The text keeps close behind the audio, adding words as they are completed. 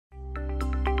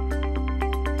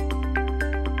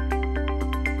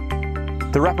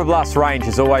The RapidBlast range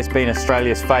has always been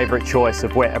Australia's favourite choice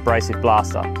of wet abrasive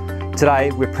blaster. Today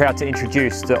we're proud to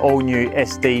introduce the all-new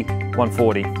SD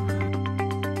 140.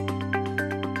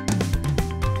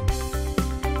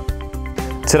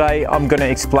 Today I'm going to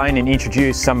explain and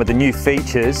introduce some of the new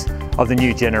features of the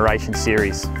new generation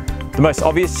series. The most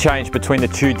obvious change between the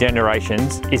two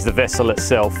generations is the vessel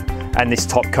itself and this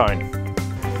top cone.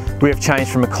 We have changed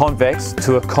from a convex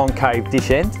to a concave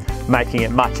dish end, making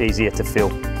it much easier to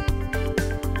fill.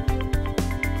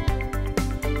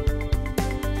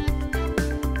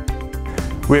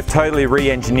 We have totally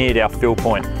re-engineered our fill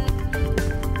point.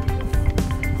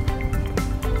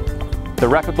 The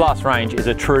RapidBlast range is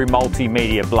a true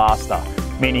multimedia blaster,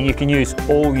 meaning you can use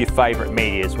all your favourite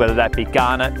medias, whether that be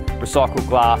garnet, recycled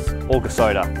glass or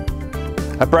soda.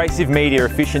 Abrasive media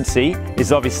efficiency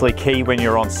is obviously key when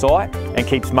you're on site and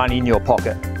keeps money in your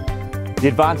pocket. The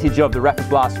advantage of the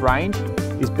RapidBlast range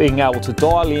is being able to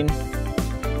dial in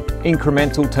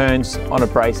incremental turns on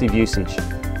abrasive usage.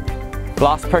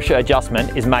 Blast pressure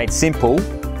adjustment is made simple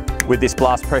with this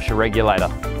blast pressure regulator.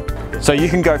 So you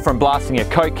can go from blasting a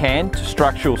Coke can to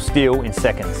structural steel in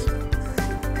seconds.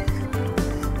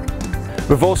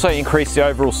 We've also increased the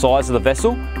overall size of the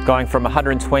vessel, going from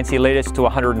 120 litres to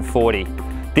 140.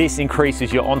 This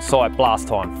increases your on-site blast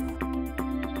time.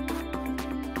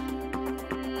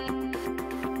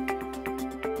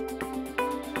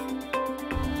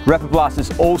 RapidBlast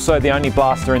is also the only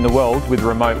blaster in the world with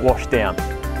remote washdown,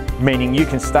 meaning you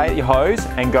can stay at your hose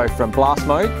and go from blast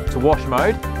mode to wash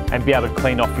mode and be able to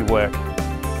clean off your work.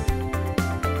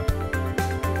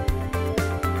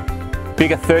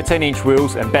 Bigger 13-inch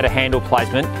wheels and better handle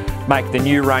placement make the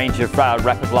new range of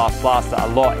RapidBlast blaster a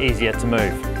lot easier to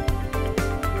move.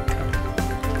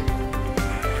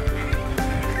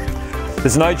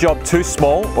 There's no job too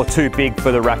small or too big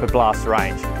for the RapidBlast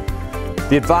range.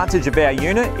 The advantage of our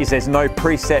unit is there's no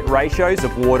preset ratios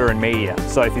of water and media.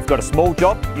 So if you've got a small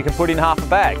job, you can put in half a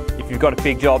bag. If you've got a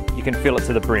big job, you can fill it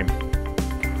to the brim.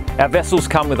 Our vessels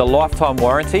come with a lifetime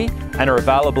warranty and are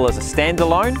available as a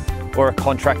standalone or a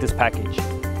contractor's package.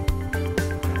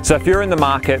 So if you're in the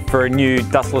market for a new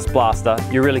dustless blaster,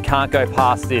 you really can't go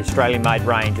past the Australian-made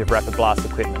range of RapidBlast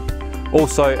equipment.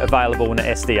 Also available in the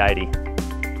SD80.